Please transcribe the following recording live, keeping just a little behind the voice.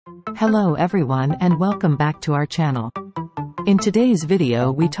Hello everyone and welcome back to our channel. In today's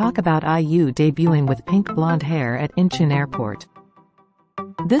video we talk about IU debuting with pink blonde hair at Incheon Airport.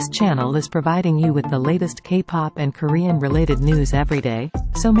 This channel is providing you with the latest K-pop and Korean related news every day,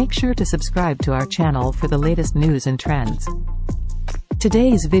 so make sure to subscribe to our channel for the latest news and trends.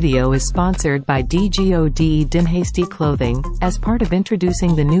 Today's video is sponsored by DGOD Dinhasty Clothing, as part of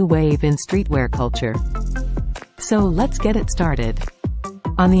introducing the new wave in streetwear culture. So let's get it started.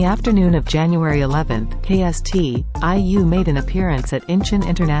 On the afternoon of January 11th, KST, IU made an appearance at Incheon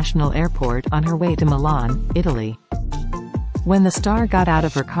International Airport on her way to Milan, Italy. When the star got out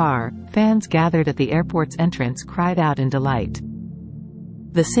of her car, fans gathered at the airport's entrance cried out in delight.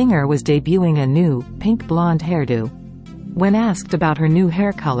 The singer was debuting a new, pink blonde hairdo. When asked about her new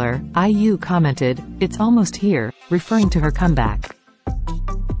hair color, IU commented, "It's almost here," referring to her comeback.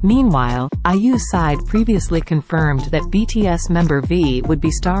 Meanwhile, IU's side previously confirmed that BTS member V would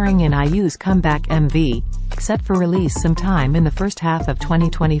be starring in IU's comeback MV, set for release sometime in the first half of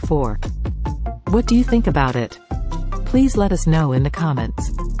 2024. What do you think about it? Please let us know in the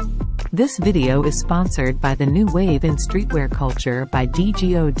comments. This video is sponsored by the new wave in streetwear culture by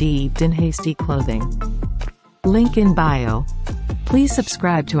DGOD Dinhasty Clothing. Link in bio. Please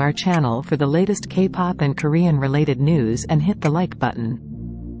subscribe to our channel for the latest K-pop and Korean related news and hit the like button.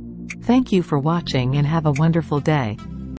 Thank you for watching and have a wonderful day.